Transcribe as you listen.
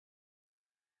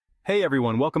Hey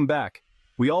everyone, welcome back.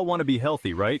 We all want to be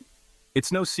healthy, right?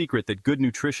 It's no secret that good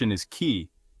nutrition is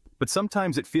key, but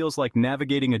sometimes it feels like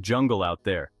navigating a jungle out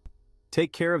there.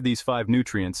 Take care of these 5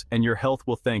 nutrients and your health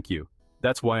will thank you.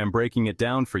 That's why I'm breaking it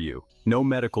down for you. No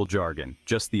medical jargon,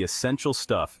 just the essential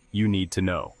stuff you need to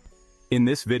know. In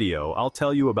this video, I'll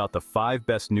tell you about the 5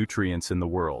 best nutrients in the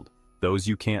world. Those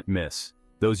you can't miss.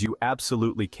 Those you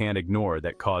absolutely can't ignore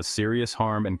that cause serious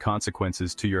harm and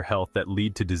consequences to your health that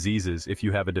lead to diseases if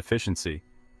you have a deficiency.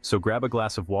 So grab a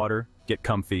glass of water, get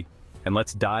comfy, and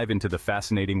let's dive into the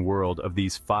fascinating world of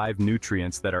these 5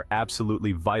 nutrients that are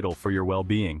absolutely vital for your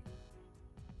well-being.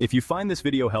 If you find this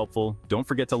video helpful, don't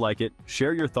forget to like it,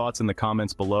 share your thoughts in the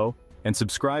comments below, and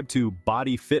subscribe to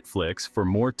Body Fit Flicks for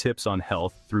more tips on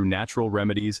health through natural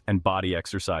remedies and body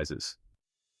exercises.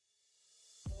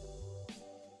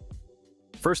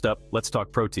 First up, let's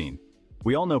talk protein.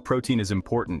 We all know protein is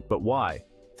important, but why?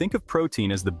 Think of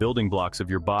protein as the building blocks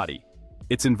of your body.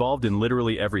 It's involved in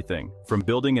literally everything, from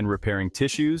building and repairing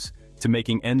tissues, to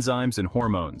making enzymes and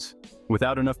hormones.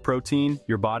 Without enough protein,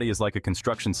 your body is like a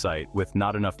construction site. With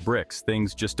not enough bricks,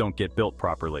 things just don't get built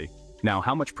properly. Now,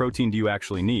 how much protein do you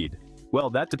actually need? Well,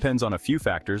 that depends on a few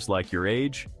factors like your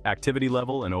age, activity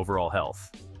level, and overall health.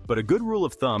 But a good rule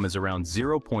of thumb is around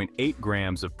 0.8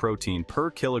 grams of protein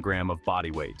per kilogram of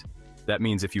body weight. That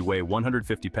means if you weigh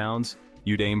 150 pounds,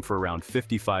 you'd aim for around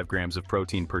 55 grams of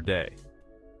protein per day.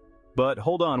 But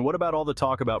hold on, what about all the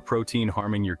talk about protein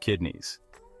harming your kidneys?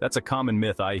 That's a common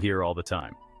myth I hear all the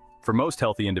time. For most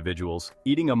healthy individuals,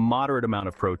 eating a moderate amount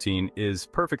of protein is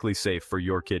perfectly safe for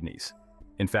your kidneys.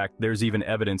 In fact, there's even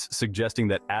evidence suggesting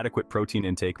that adequate protein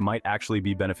intake might actually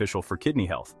be beneficial for kidney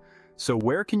health. So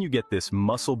where can you get this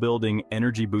muscle-building,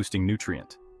 energy-boosting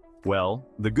nutrient? Well,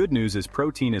 the good news is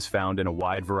protein is found in a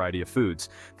wide variety of foods.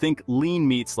 Think lean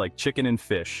meats like chicken and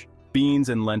fish, beans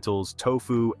and lentils,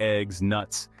 tofu, eggs,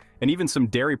 nuts, and even some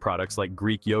dairy products like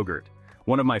Greek yogurt.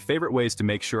 One of my favorite ways to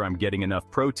make sure I'm getting enough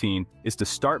protein is to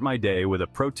start my day with a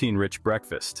protein-rich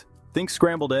breakfast. Think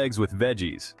scrambled eggs with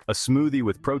veggies, a smoothie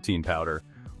with protein powder,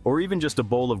 or even just a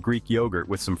bowl of Greek yogurt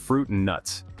with some fruit and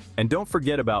nuts. And don't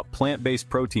forget about plant-based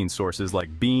protein sources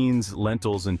like beans,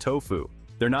 lentils, and tofu.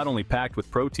 They're not only packed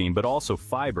with protein but also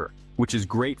fiber, which is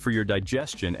great for your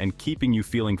digestion and keeping you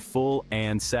feeling full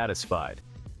and satisfied.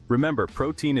 Remember,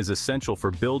 protein is essential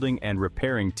for building and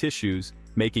repairing tissues,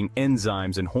 making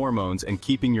enzymes and hormones, and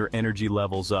keeping your energy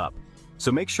levels up.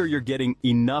 So make sure you're getting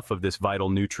enough of this vital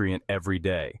nutrient every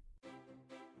day.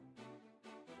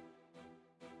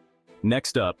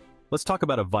 Next up, let's talk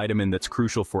about a vitamin that's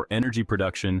crucial for energy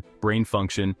production, brain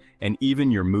function, and even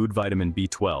your mood: vitamin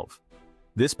B12.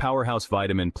 This powerhouse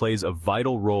vitamin plays a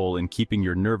vital role in keeping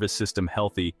your nervous system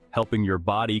healthy, helping your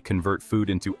body convert food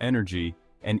into energy,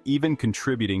 and even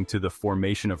contributing to the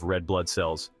formation of red blood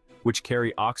cells, which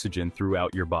carry oxygen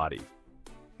throughout your body.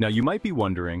 Now you might be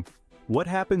wondering, what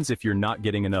happens if you're not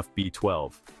getting enough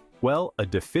B12? Well, a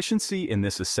deficiency in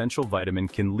this essential vitamin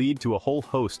can lead to a whole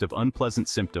host of unpleasant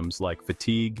symptoms like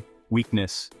fatigue,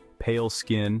 weakness, pale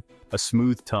skin, a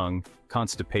smooth tongue,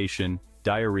 constipation,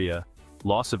 diarrhea,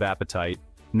 loss of appetite,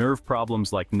 nerve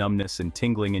problems like numbness and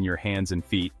tingling in your hands and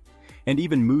feet, and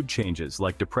even mood changes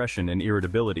like depression and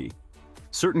irritability.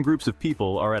 Certain groups of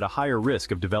people are at a higher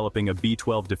risk of developing a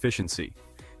B12 deficiency.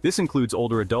 This includes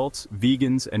older adults,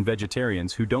 vegans, and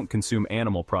vegetarians who don't consume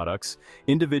animal products,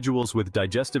 individuals with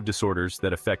digestive disorders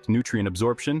that affect nutrient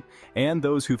absorption, and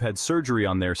those who've had surgery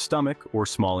on their stomach or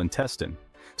small intestine.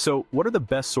 So, what are the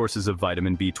best sources of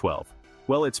vitamin B12?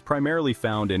 Well, it's primarily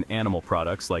found in animal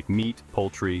products like meat,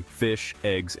 poultry, fish,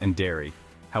 eggs, and dairy.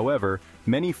 However,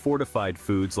 many fortified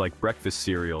foods like breakfast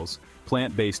cereals,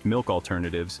 plant-based milk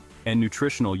alternatives, and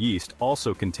nutritional yeast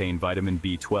also contain vitamin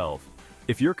B12.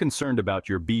 If you're concerned about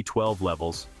your B12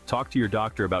 levels, talk to your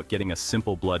doctor about getting a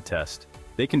simple blood test.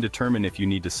 They can determine if you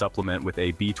need to supplement with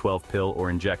a B12 pill or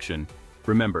injection.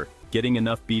 Remember, getting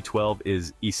enough B12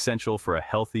 is essential for a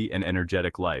healthy and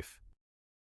energetic life.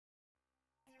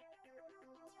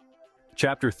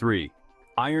 Chapter 3.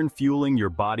 Iron fueling your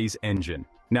body's engine.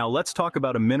 Now let's talk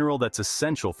about a mineral that's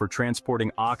essential for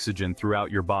transporting oxygen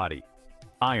throughout your body.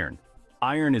 Iron.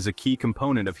 Iron is a key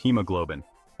component of hemoglobin,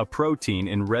 a protein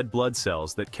in red blood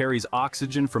cells that carries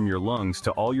oxygen from your lungs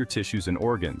to all your tissues and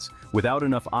organs. Without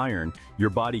enough iron,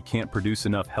 your body can't produce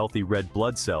enough healthy red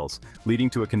blood cells, leading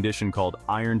to a condition called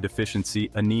iron deficiency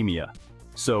anemia.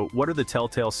 So, what are the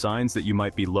telltale signs that you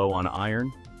might be low on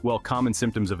iron? Well, common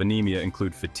symptoms of anemia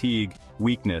include fatigue,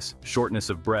 weakness, shortness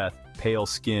of breath, pale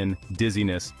skin,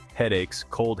 dizziness, headaches,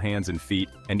 cold hands and feet,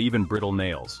 and even brittle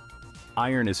nails.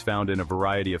 Iron is found in a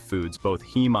variety of foods, both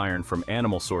heme iron from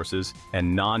animal sources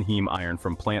and non-heme iron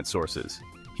from plant sources.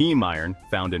 Heme iron,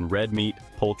 found in red meat,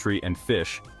 poultry, and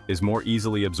fish, is more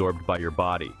easily absorbed by your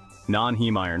body.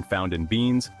 Non-heme iron, found in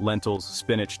beans, lentils,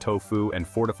 spinach, tofu, and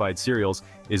fortified cereals,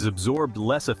 is absorbed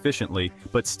less efficiently,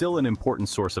 but still an important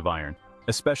source of iron,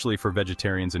 especially for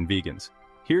vegetarians and vegans.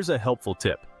 Here's a helpful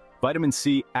tip. Vitamin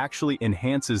C actually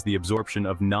enhances the absorption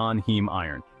of non-heme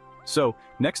iron. So,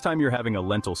 next time you're having a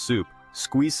lentil soup,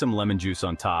 squeeze some lemon juice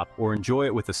on top or enjoy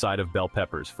it with a side of bell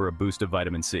peppers for a boost of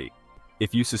vitamin C.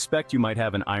 If you suspect you might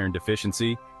have an iron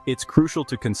deficiency, it's crucial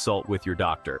to consult with your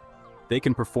doctor. They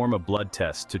can perform a blood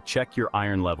test to check your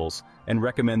iron levels and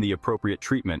recommend the appropriate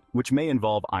treatment, which may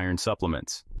involve iron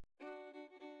supplements.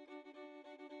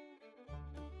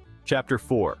 Chapter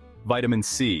 4. Vitamin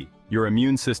C, your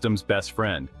immune system's best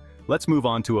friend. Let's move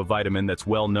on to a vitamin that's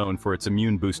well known for its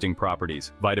immune-boosting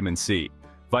properties, vitamin C.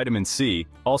 Vitamin C,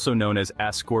 also known as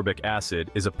ascorbic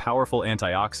acid, is a powerful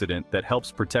antioxidant that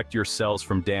helps protect your cells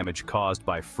from damage caused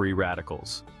by free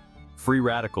radicals. Free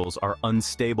radicals are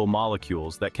unstable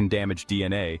molecules that can damage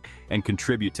DNA and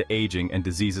contribute to aging and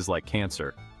diseases like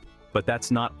cancer. But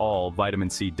that's not all vitamin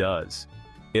C does.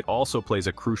 It also plays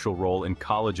a crucial role in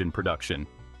collagen production,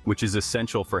 which is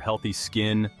essential for healthy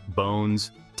skin,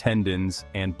 bones, tendons,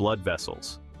 and blood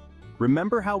vessels.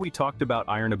 Remember how we talked about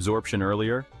iron absorption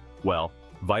earlier? Well,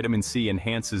 vitamin C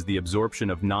enhances the absorption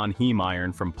of non-heme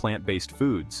iron from plant-based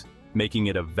foods, making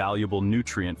it a valuable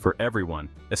nutrient for everyone,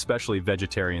 especially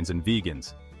vegetarians and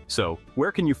vegans. So,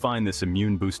 where can you find this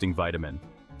immune-boosting vitamin?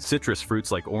 Citrus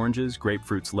fruits like oranges,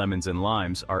 grapefruits, lemons, and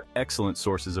limes are excellent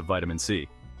sources of vitamin C.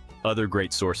 Other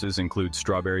great sources include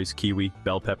strawberries, kiwi,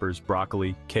 bell peppers,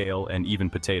 broccoli, kale, and even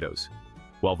potatoes.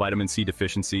 While vitamin C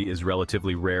deficiency is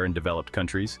relatively rare in developed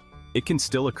countries, it can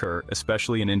still occur,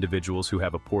 especially in individuals who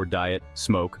have a poor diet,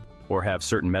 smoke, or have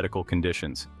certain medical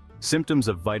conditions. Symptoms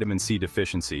of vitamin C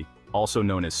deficiency, also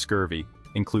known as scurvy,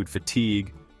 include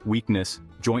fatigue, weakness,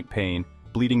 joint pain,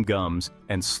 bleeding gums,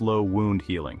 and slow wound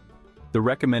healing. The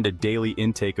recommended daily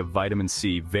intake of vitamin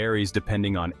C varies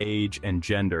depending on age and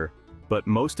gender, but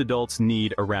most adults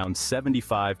need around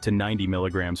 75 to 90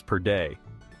 milligrams per day.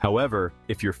 However,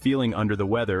 if you're feeling under the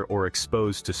weather or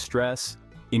exposed to stress,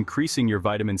 increasing your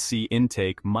vitamin C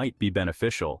intake might be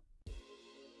beneficial.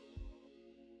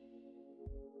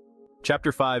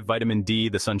 Chapter 5. Vitamin D,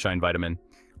 the sunshine vitamin.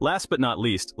 Last but not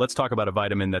least, let's talk about a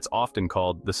vitamin that's often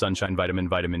called the sunshine vitamin,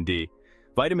 vitamin D.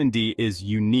 Vitamin D is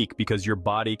unique because your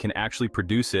body can actually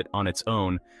produce it on its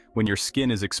own when your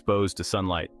skin is exposed to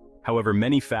sunlight. However,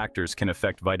 many factors can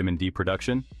affect vitamin D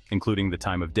production, including the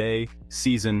time of day,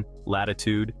 season,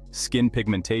 latitude, skin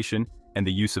pigmentation, and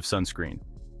the use of sunscreen.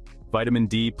 Vitamin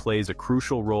D plays a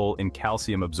crucial role in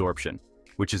calcium absorption,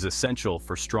 which is essential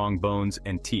for strong bones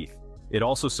and teeth. It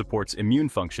also supports immune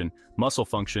function, muscle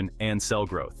function, and cell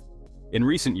growth. In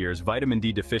recent years, vitamin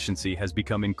D deficiency has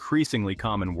become increasingly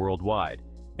common worldwide,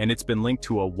 and it's been linked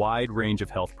to a wide range of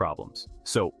health problems.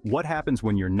 So, what happens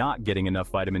when you're not getting enough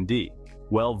vitamin D?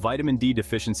 Well, vitamin D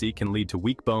deficiency can lead to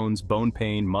weak bones, bone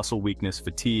pain, muscle weakness,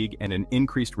 fatigue, and an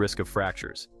increased risk of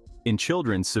fractures. In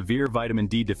children, severe vitamin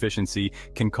D deficiency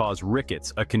can cause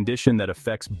rickets, a condition that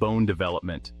affects bone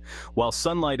development. While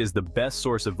sunlight is the best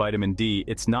source of vitamin D,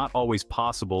 it's not always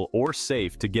possible or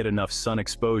safe to get enough sun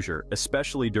exposure,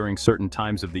 especially during certain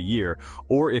times of the year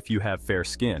or if you have fair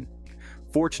skin.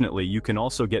 Fortunately, you can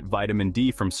also get vitamin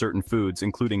D from certain foods,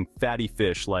 including fatty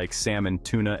fish like salmon,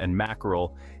 tuna, and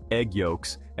mackerel, egg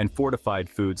yolks, and fortified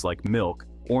foods like milk,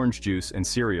 orange juice, and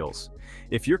cereals.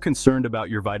 If you're concerned about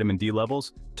your vitamin D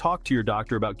levels, talk to your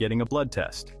doctor about getting a blood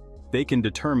test. They can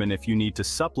determine if you need to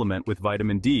supplement with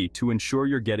vitamin D to ensure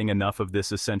you're getting enough of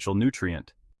this essential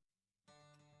nutrient.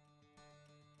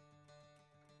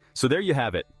 So there you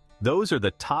have it. Those are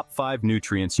the top 5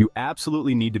 nutrients you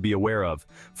absolutely need to be aware of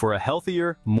for a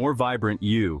healthier, more vibrant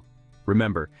you.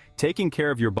 Remember, taking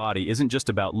care of your body isn't just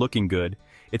about looking good,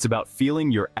 it's about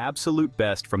feeling your absolute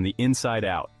best from the inside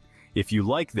out. If you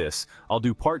like this, I'll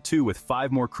do part 2 with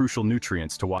 5 more crucial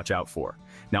nutrients to watch out for.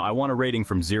 Now I want a rating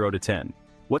from 0 to 10.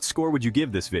 What score would you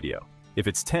give this video? If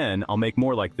it's 10, I'll make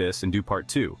more like this and do part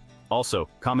 2. Also,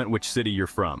 comment which city you're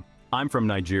from. I'm from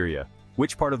Nigeria.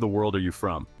 Which part of the world are you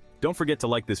from? Don't forget to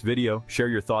like this video, share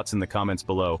your thoughts in the comments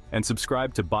below, and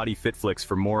subscribe to Body Fit Flicks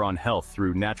for more on health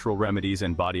through natural remedies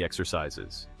and body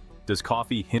exercises. Does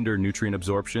coffee hinder nutrient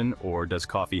absorption, or does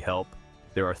coffee help?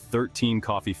 There are 13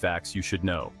 coffee facts you should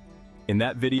know. In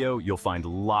that video, you'll find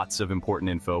lots of important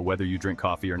info whether you drink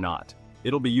coffee or not.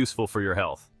 It'll be useful for your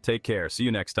health. Take care. See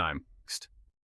you next time.